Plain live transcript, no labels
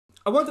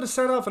I wanted to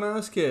start off and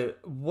ask you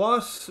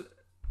what,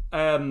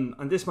 and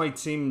this might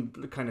seem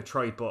kind of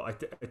trite,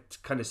 but it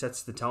kind of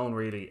sets the tone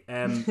really.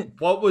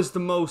 What was the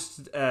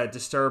most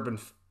disturbing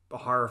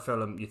horror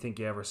film you think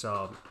you ever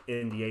saw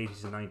in the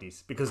 80s and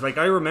 90s? Because like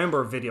I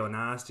remember video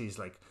nasties,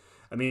 like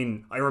I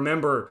mean I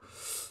remember,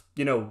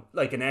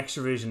 like in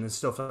XtraVision and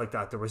stuff like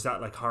that. There was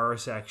that like horror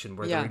section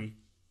where they Yeah, really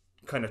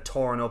kind of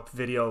torn up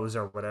videos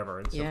or whatever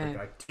and stuff like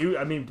yeah. that.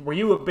 I mean, were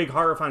you a big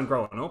horror fan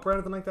growing up or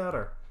anything like that,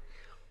 or?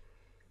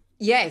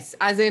 Yes,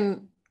 as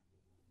in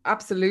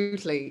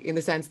absolutely, in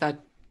the sense that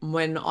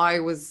when I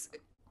was,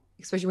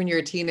 especially when you're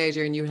a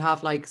teenager and you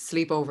have like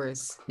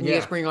sleepovers and you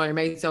get to Yeah. bring all your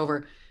mates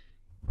over,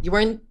 you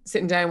weren't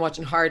sitting down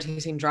watching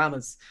hard-hitting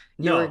dramas.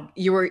 You were No.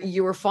 you were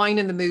you were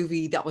finding the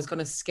movie that was going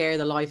to scare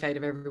the life out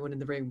of everyone in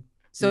the room.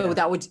 So Yeah.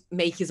 that would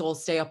make you all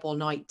stay up all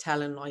night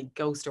telling like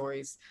ghost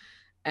stories.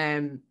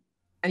 Um,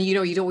 and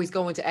you'd always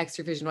go into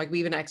XtraVision, like we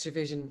have an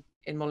XtraVision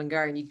in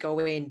Mullingar, and you'd go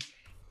in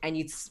and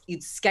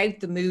you'd scout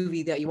the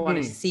movie that you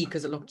wanted to Hmm. see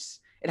because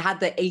it had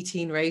the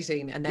 18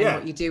 rating, and then Yeah.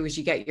 what you do is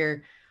you get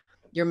your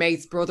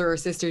mate's brother or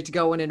sister to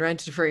go in and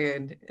rent it for you,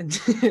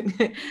 and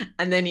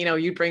and then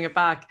you'd bring it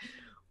back.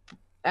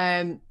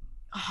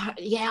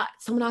 Yeah,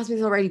 someone asked me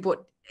this already,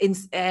 but in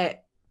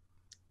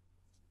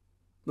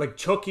Like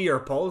Chucky or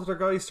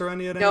Poltergeist or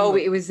any of them? no,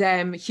 Like, it was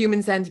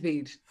Human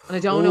Centipede, and I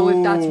don't know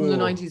if that's from the oh,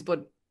 90s,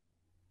 but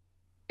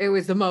it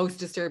was the most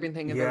disturbing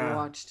thing I've ever yeah,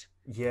 watched.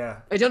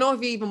 yeah. I don't know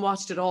if you even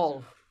watched it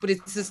all, but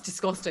it's just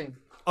disgusting.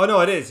 Oh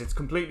no, it is. It's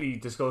completely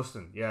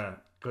disgusting. Yeah,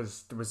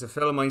 because there was a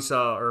film I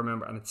saw. I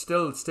remember, and it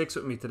still sticks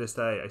with me to this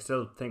day. I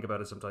still think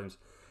about it sometimes.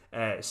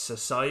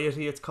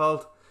 Society, it's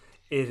called.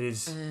 It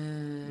is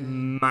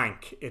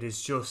mank. It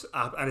is just,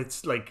 and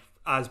it's like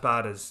as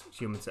bad as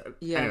humans.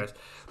 Yeah. Anyways,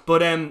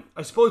 but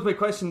I suppose my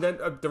question then,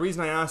 the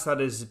reason I asked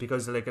that is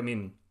because, like, I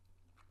mean,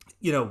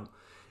 you know,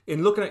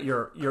 in looking at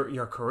your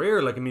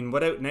career, like I mean,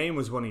 Without Name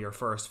was one of your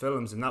first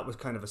films, and that was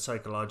kind of a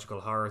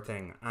psychological horror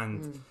thing,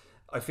 and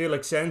I feel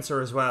like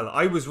Censor as well.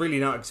 I was really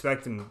not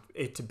expecting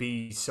it to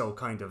be so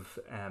kind of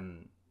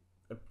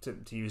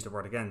to use the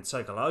word again,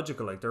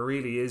 psychological. Like there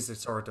really is a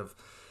sort of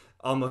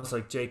almost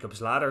like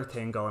Jacob's Ladder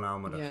thing going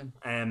on with it. Yeah.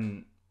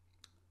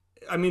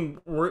 I mean,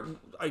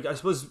 I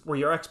suppose were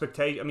your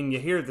expectation? I mean, you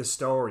hear the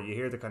story, you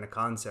hear the kind of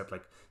concept,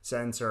 like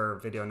Censor,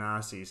 video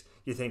nasties.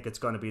 You think it's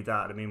going to be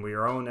that. I mean, were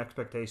your own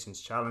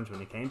expectations challenged when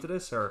you came to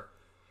this, or?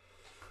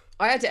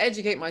 I had to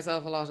educate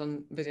myself a lot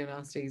on video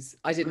nasties.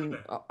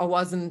 I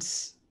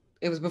wasn't,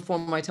 it was before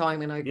my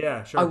time, and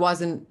Yeah, I sure.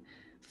 wasn't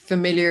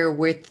familiar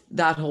with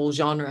that whole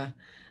genre.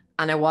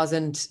 And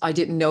I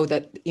didn't know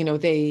that,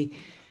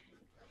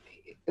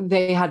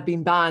 they had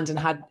been banned and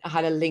had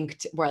a link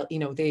to, well,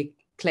 they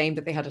claimed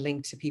that they had a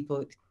link to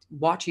people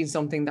watching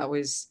something that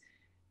was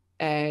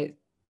uh,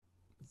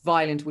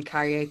 violent would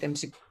carry out them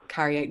to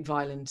carry out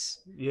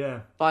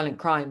Yeah. violent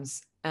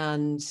crimes.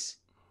 And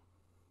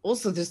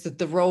also just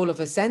the role of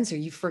a censor,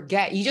 you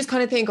just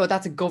kind of think, oh,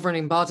 that's a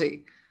governing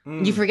body. You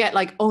Mm, forget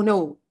like, oh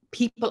no,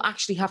 people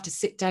actually have to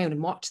sit down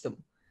and watch them.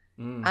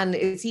 mm. And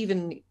it's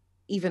even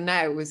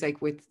now is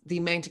like with the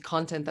amount of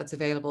content that's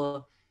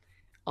available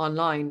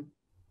online,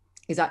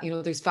 is that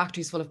there's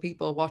factories full of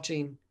people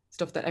watching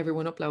stuff that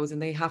everyone uploads,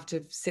 and they have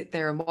to sit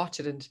there and watch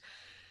it. And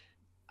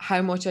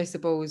how much, I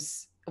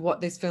suppose,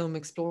 what this film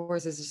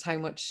explores is just how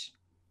much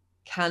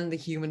can the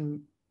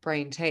human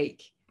brain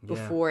take Yeah.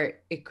 before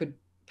it could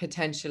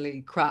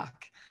potentially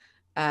crack.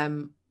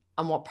 And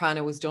what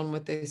Prana was done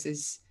with this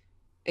is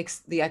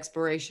the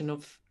exploration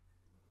of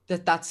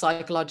that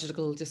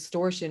psychological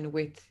distortion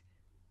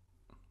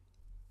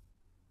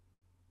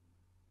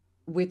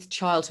with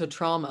childhood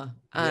trauma,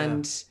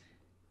 Yeah. and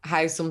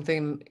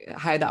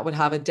how that would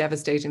have a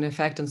devastating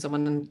effect on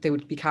someone, and they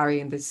would be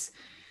carrying this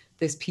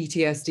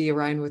PTSD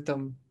around with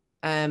them.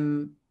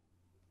 Um,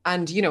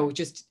 and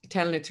just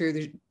telling it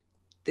through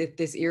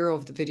this era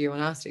of the video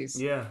nasties.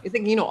 Yeah. I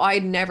think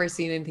I'd never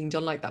seen anything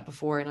done like that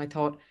before, and I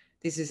thought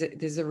this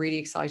is a really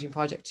exciting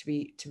project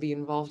to be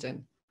involved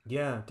in.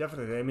 Yeah,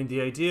 definitely. I mean,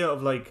 the idea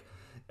of like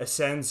a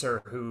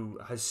censor who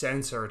has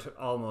censored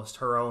almost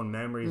her own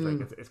memories, like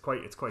Mm.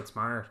 it's quite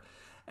smart.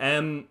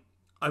 Um,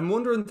 I'm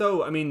wondering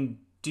though. I mean,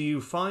 do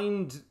you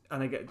find,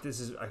 and I get this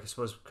is I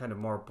suppose kind of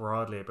more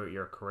broadly about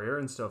your career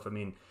and stuff. I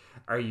mean,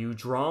 are you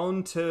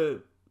drawn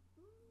to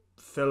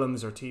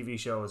films or TV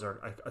shows or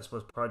I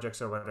suppose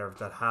projects or whatever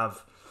that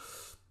have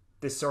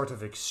this sort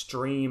of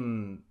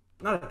extreme,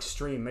 not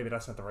extreme, maybe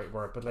that's not the right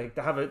word, but like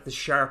they have the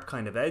sharp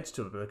kind of edge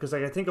to it, because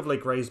like I think of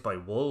like Raised by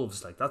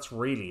Wolves, like that's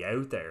really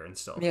out there and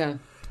stuff, Yeah.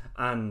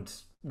 and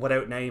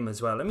Without Name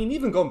as well. I mean,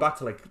 even going back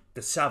to like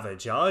The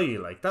Savage Eye,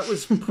 like that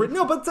was pretty.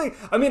 No, but like,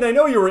 I mean, I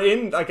know you were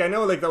in, like, I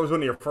know like that was one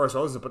of your first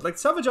roles, but like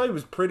Savage Eye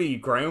was pretty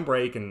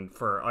groundbreaking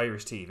for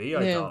Irish TV.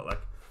 I Yeah. thought, like,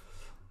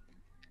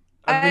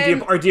 I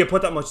mean, Um, do you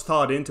put that much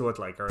thought into it,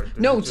 like, or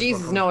does it no, just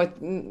what Jesus, comes?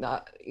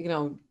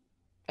 no,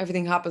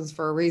 everything happens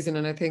for a reason.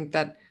 And I think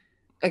that,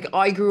 like,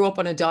 I grew up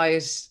on a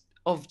diet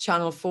of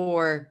Channel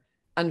 4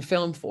 and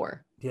Film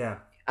 4. Yeah,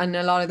 And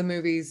a lot of the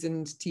movies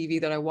and TV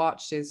that I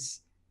watched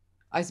is,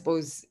 I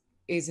suppose,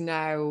 is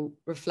now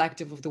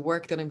reflective of the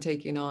work that I'm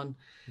taking on.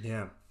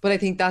 Yeah. But I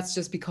think that's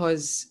just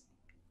because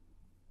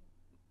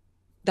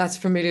that's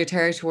familiar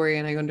territory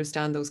and I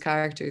understand those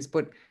characters.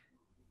 But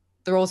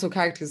they're also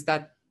characters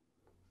that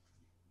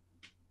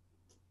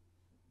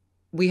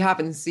we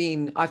haven't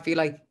seen. I feel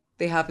like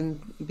they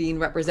haven't been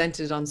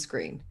represented on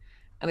screen.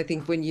 And I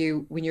think when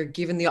you're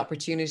given the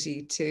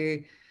opportunity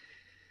to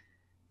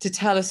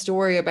tell a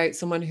story about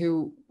someone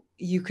who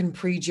you can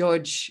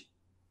prejudge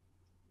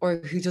or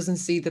who doesn't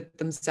see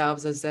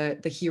themselves as the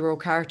hero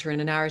character in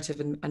a narrative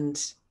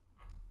and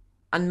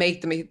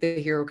make them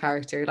the hero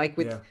character. Like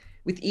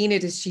with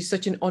Enid, she's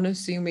such an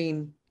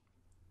unassuming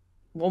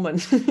woman.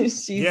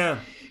 Yeah.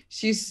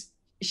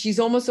 she's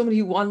almost someone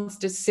who wants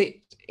to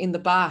sit in the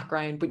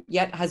background, but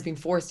yet has been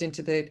forced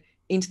into the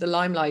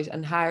limelight,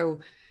 and how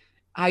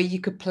you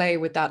could play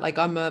with that. Like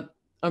I'm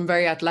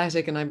very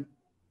athletic and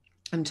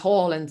I'm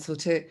tall, and so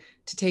to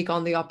take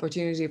on the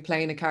opportunity of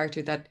playing a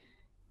character that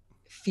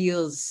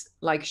feels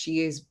like she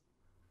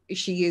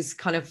is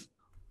kind of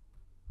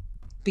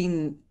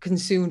being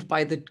consumed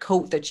by the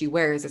coat that she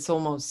wears, it's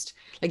almost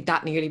like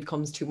that nearly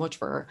becomes too much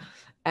for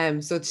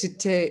her. So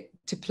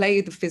to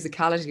play the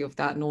physicality of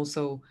that, and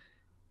also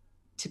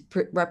to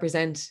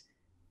represent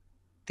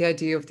the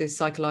idea of this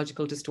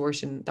psychological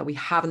distortion that we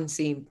haven't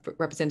seen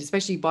represented,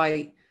 especially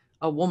by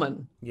a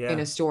woman in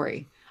a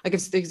story. Like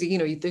if there's,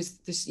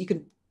 there's you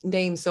could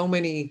name so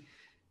many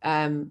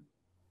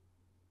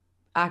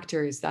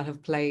actors that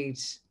have played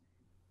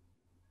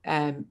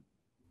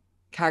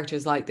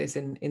characters like this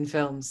in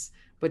films,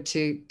 but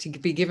to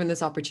be given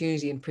this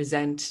opportunity and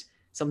present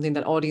something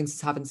that audiences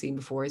haven't seen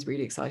before is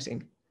really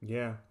exciting.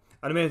 Yeah.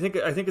 And I mean,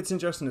 I think it's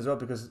interesting as well,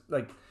 because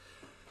like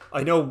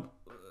I know,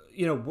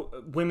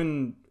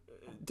 women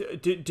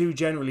do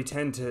generally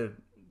tend to,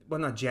 well,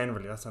 not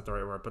generally, that's not the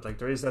right word, but like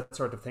there is that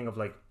sort of thing of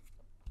like,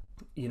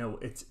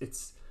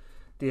 it's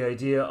the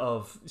idea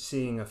of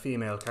seeing a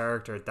female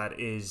character that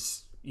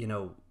is,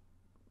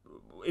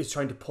 is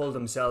trying to pull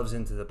themselves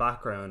into the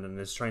background and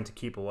is trying to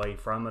keep away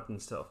from it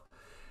and stuff.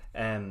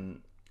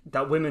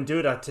 That women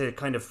do that to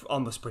kind of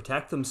almost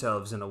protect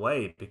themselves in a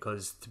way,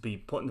 because to be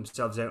putting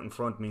themselves out in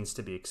front means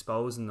to be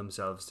exposing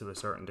themselves to a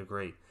certain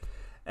degree.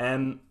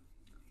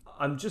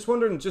 I'm just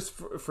wondering, just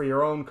for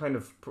your own kind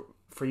of,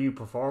 for you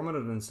performing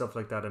it and stuff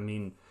like that, I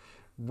mean,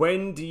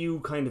 when do you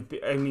kind of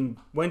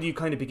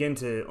begin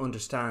to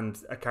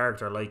understand a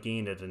character like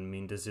Enid? And I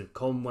mean, does it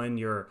come when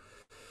you're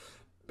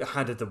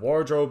handed the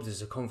wardrobe?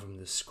 Does it come from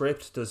the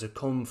script? Does it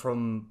come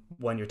from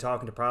when you're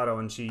talking to Prado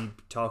and she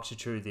talks you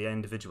through the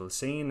individual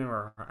scene?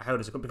 Or how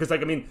does it come? Because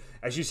like, I mean,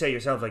 as you say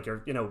yourself, like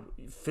you're,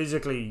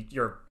 physically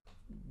you're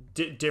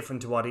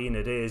different to what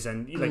Enid is,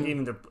 and like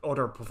even the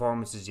other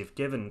performances you've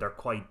given, they're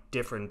quite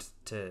different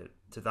to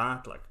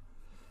that. Like,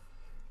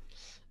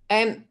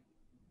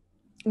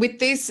 with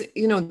this,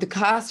 the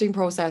casting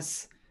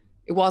process,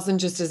 it wasn't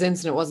just as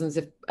instant. It wasn't as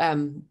if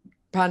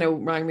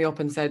Pano rang me up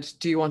and said,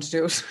 "Do you want to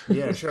do it?"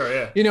 Yeah, sure,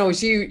 yeah.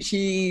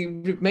 She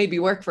made me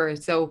work for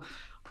it. So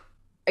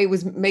it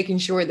was making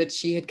sure that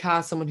she had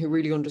cast someone who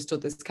really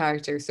understood this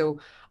character.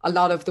 So a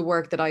lot of the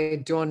work that I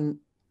had done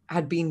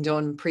had been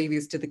done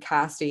previous to the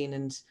casting,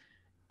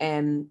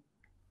 and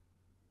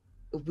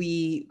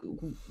we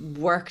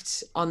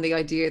worked on the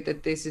idea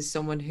that this is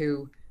someone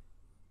who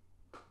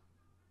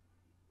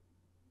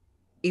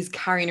is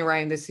carrying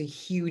around this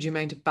huge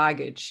amount of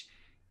baggage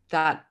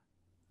that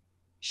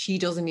she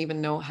doesn't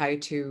even know how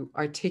to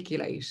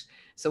articulate.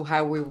 So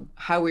how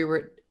we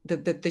were,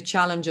 the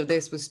challenge of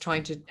this was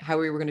how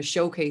we were going to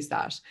showcase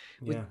that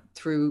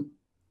through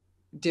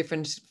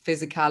different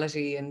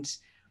physicality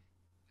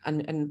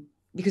and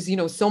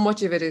because so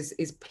much of it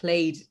is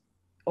played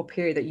up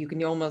here that you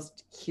can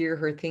almost hear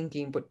her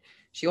thinking, but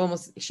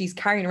she's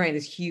carrying around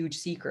this huge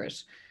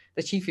secret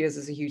that she feels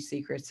is a huge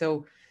secret.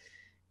 So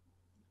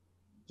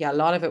yeah, a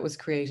lot of it was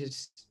created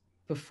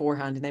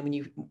beforehand, and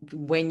then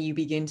when you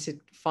begin to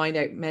find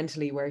out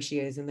mentally where she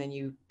is, and then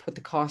you put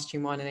the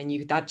costume on, and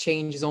then that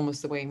changes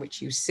almost the way in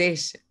which you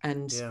sit,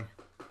 and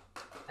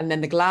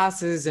then the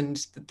glasses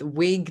and the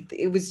wig.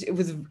 It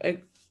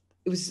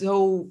was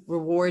so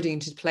rewarding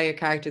to play a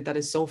character that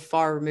is so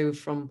far removed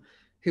from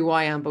who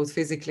I am, both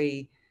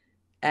physically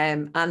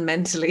and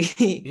mentally.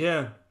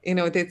 Yeah.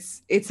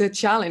 It's a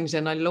challenge,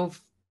 and I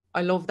love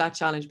that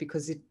challenge,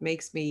 because it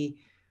makes me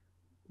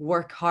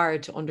work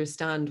hard to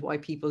understand why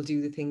people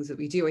do the things that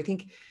we do. I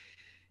think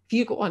if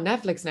you go on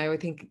Netflix now, I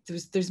think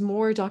there's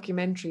more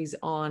documentaries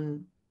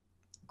on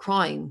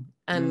crime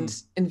and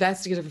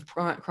investigative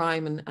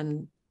crime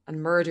and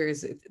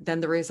murders than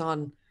there is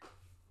on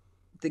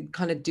the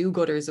kind of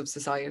do-gooders of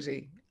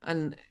society.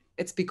 And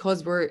it's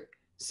because we're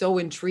so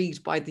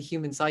intrigued by the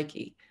human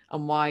psyche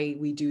and why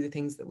we do the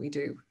things that we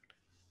do.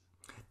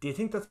 Do you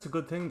think that's a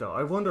good thing, though?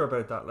 I wonder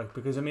about that, like,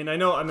 because I mean,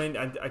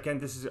 and again,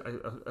 this is,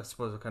 I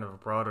suppose, a kind of a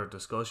broader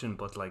discussion,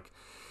 but like,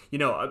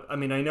 I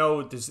mean, I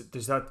know there's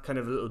that kind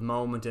of little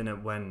moment in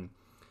it when,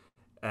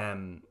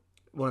 one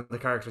of the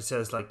characters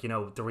says, like,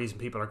 the reason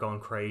people are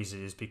going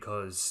crazy is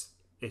because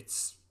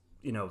it's,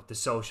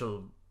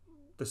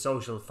 the the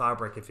social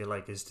fabric, if you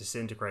like, is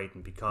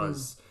disintegrating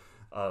because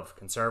of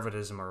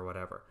conservatism or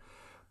whatever.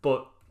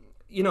 But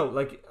you know,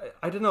 like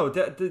I don't know,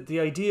 the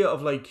idea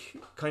of like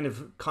kind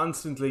of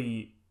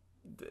constantly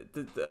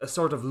a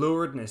sort of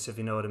luredness, if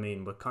you know what I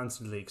mean, with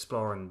constantly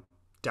exploring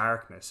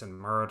darkness and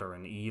murder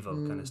and evil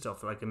kind of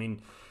stuff. Like I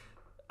mean,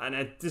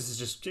 and this is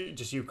just you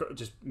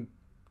just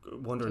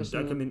wondering.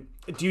 Like, I mean,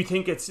 do you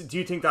think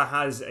that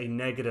has a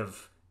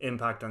negative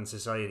impact on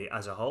society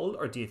as a whole,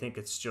 or do you think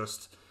it's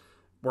just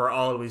we're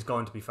always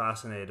going to be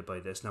fascinated by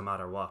this no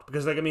matter what?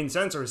 Because like I mean,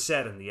 Censor is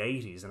set in the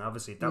 80s, and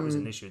obviously that was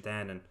an issue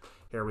then, and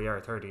here we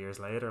are 30 years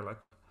later. Like,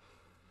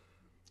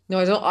 no,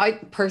 I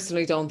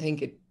personally don't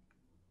think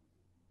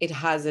it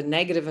has a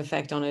negative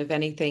effect on it. If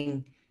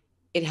anything,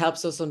 it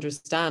helps us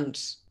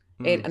understand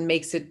it and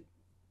makes it,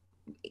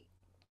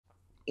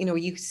 you know,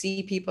 you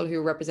see people who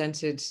are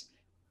represented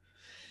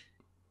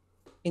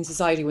in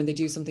society when they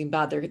do something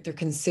bad, they're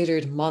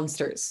considered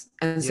monsters.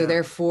 And so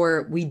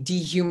therefore we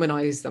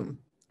dehumanize them.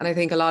 And I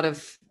think a lot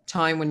of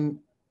time when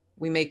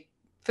we make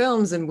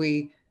films and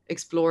we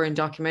explore in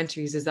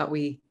documentaries is that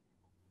we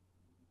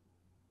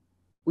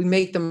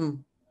make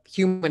them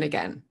human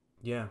again.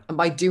 Yeah. And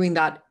by doing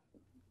that,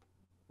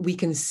 we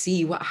can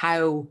see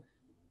how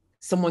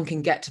someone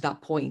can get to that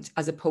point,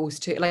 as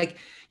opposed to, like,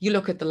 you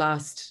look at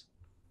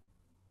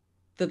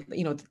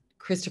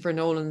Christopher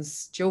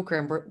Nolan's Joker,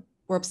 and we're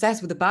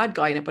obsessed with the bad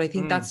guy in it. But I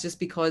think that's just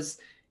because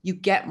you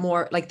get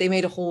more, like, they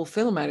made a whole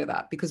film out of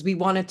that because we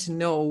wanted to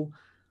know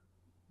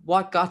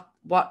how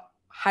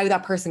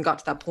that person got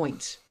to that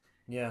point.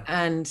 Yeah.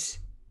 And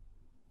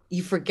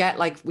you forget,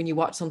 like, when you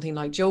watch something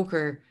like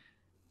Joker,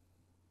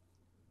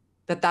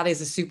 that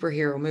is a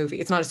superhero movie.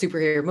 It's not a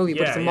superhero movie,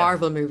 but it's a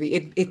Marvel movie.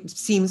 It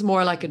seems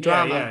more like a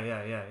drama.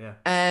 Yeah.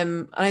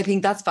 And I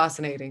think that's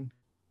fascinating.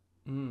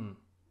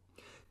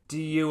 Do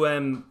you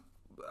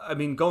I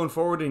mean, going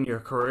forward in your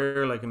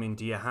career, like, I mean,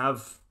 do you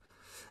have,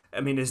 I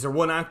mean, is there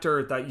one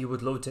actor that you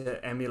would love to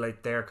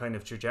emulate their kind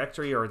of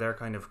trajectory or their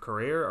kind of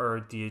career,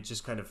 or do you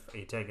just are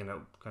you taking it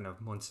kind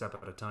of one step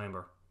at a time,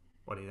 or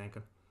what are you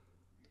thinking?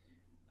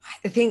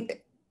 I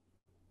think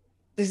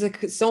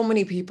there's so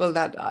many people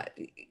that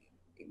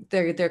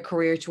their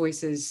career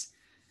choices,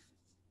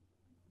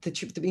 the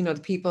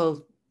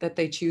people that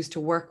they choose to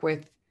work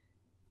with,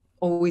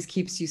 always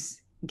keeps you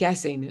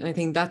guessing. And I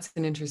think that's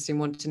an interesting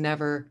one, to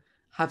never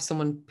have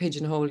someone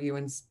pigeonhole you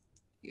and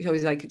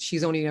always like,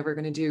 she's only ever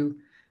going to do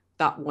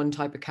that one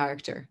type of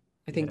character.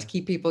 I think to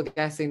keep people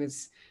guessing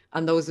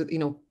and those, you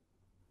know,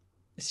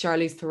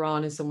 Charlize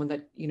Theron is someone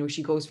that, you know,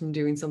 she goes from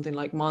doing something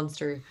like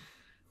Monster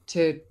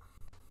to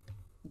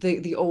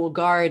the old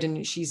guard,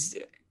 and she's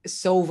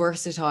so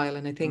versatile.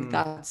 And I think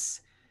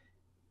that's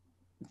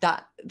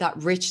that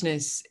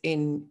richness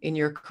in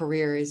your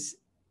career is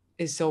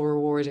so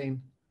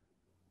rewarding.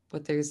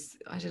 But there's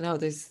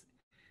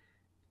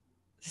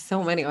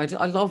so many. I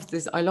love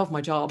this. I love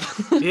my job.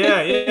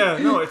 yeah.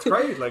 No, it's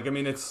great. Like, I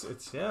mean, it's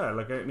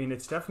like, I mean,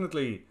 it's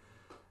definitely,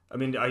 I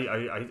mean,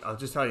 I'll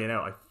just tell you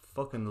now, I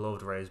fucking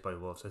loved Raised by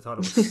Wolves. I thought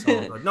it was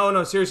so good.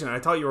 No, seriously, I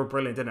thought you were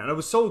brilliant in it. And it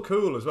was so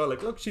cool as well.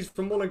 Like, look, she's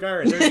from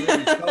Mullingar. There's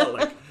Ridley Scott.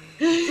 Like,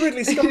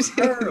 Ridley Scott's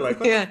her.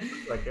 Like, yeah.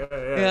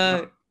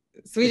 No.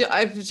 So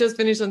I've just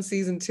finished on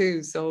season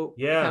 2, so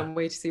I can't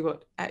wait to see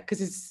what,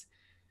 because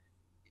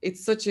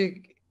it's such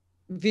a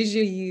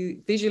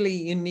visually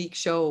unique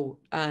show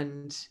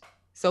and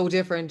so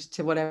different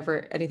to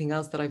anything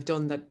else that I've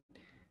done, that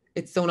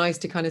it's so nice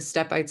to kind of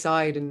step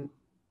outside and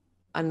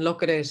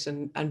look at it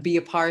and be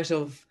a part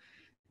of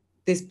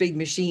this big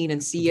machine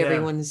and see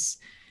everyone's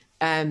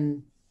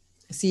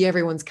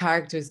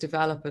characters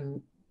develop,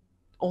 and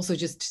also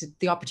just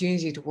the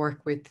opportunity to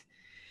work with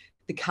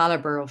the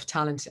caliber of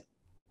talent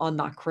on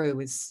that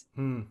crew is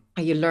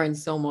you learn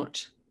so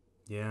much.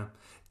 Yeah.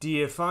 Do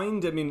you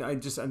find, I mean,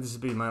 and this will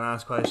be my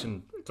last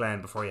question,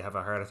 Glenn, before you have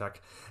a heart attack.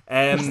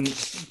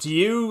 Do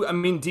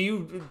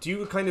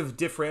you kind of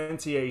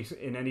differentiate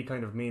in any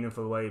kind of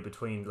meaningful way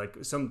between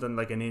like something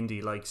like an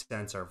indie like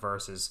Censor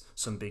versus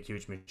some big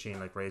huge machine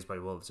like Raised by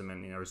Wolves? I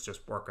mean, you know, it's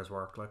just work as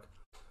work, like.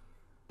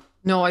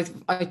 No, I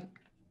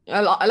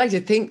like to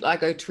think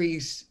like I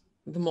treat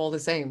them all the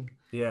same.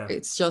 Yeah.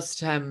 It's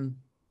just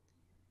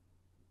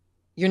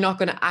you're not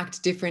going to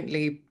act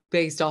differently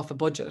based off a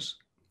budget.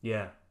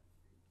 Yeah.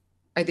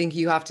 I think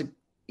you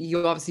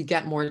obviously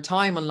get more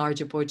time on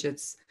larger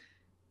budgets.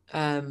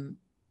 But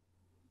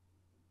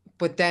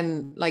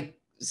then, like,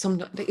 it's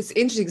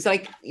interesting because,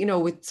 like, you know,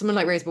 with someone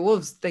like Raised by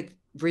Wolves, like,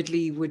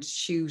 Ridley would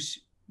shoot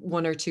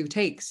 1 or 2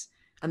 takes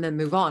and then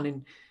move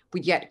on,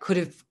 but yet could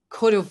have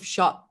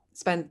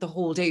spent the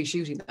whole day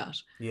shooting that.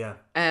 Yeah.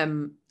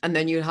 And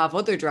then you'd have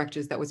other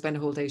directors that would spend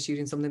a whole day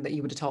shooting something that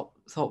you would have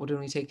thought would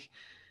only take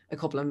a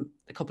couple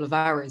of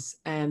hours.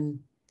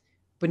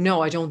 But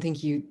no, I don't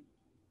think you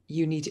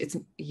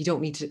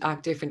don't need to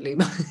act differently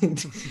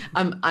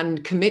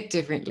and commit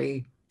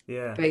differently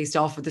based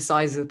off of the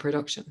size of the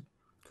production.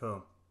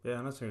 Cool.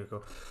 Yeah, that's really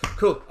cool.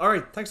 Cool. All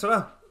right. Thanks for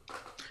that.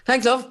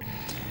 Thanks, love.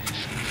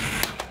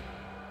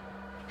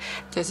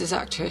 There's this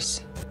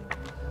actress.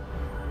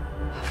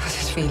 I've got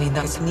this feeling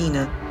that's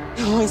Nina.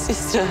 You're my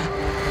sister.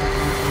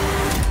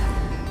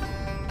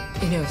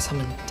 You know, if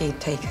someone did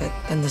take it,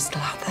 then they're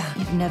still out there.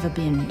 You've never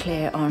been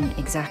clear on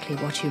exactly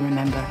what you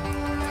remember.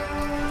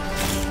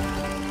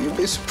 You'd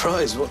be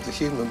surprised what the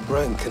human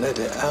brain can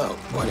edit out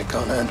when it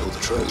can't handle the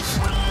truth.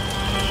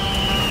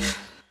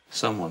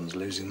 Someone's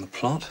losing the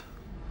plot.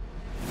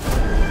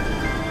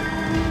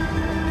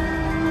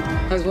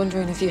 I was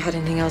wondering if you had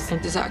anything else on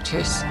this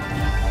actress.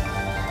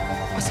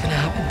 What's going to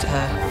happen to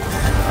her?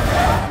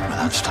 Well,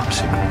 that's top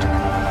secret.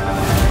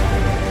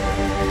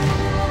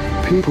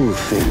 People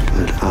think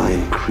that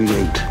I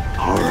create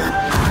horror.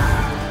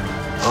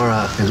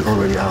 Horror is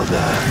already out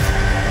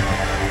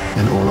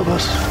there in all of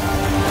us.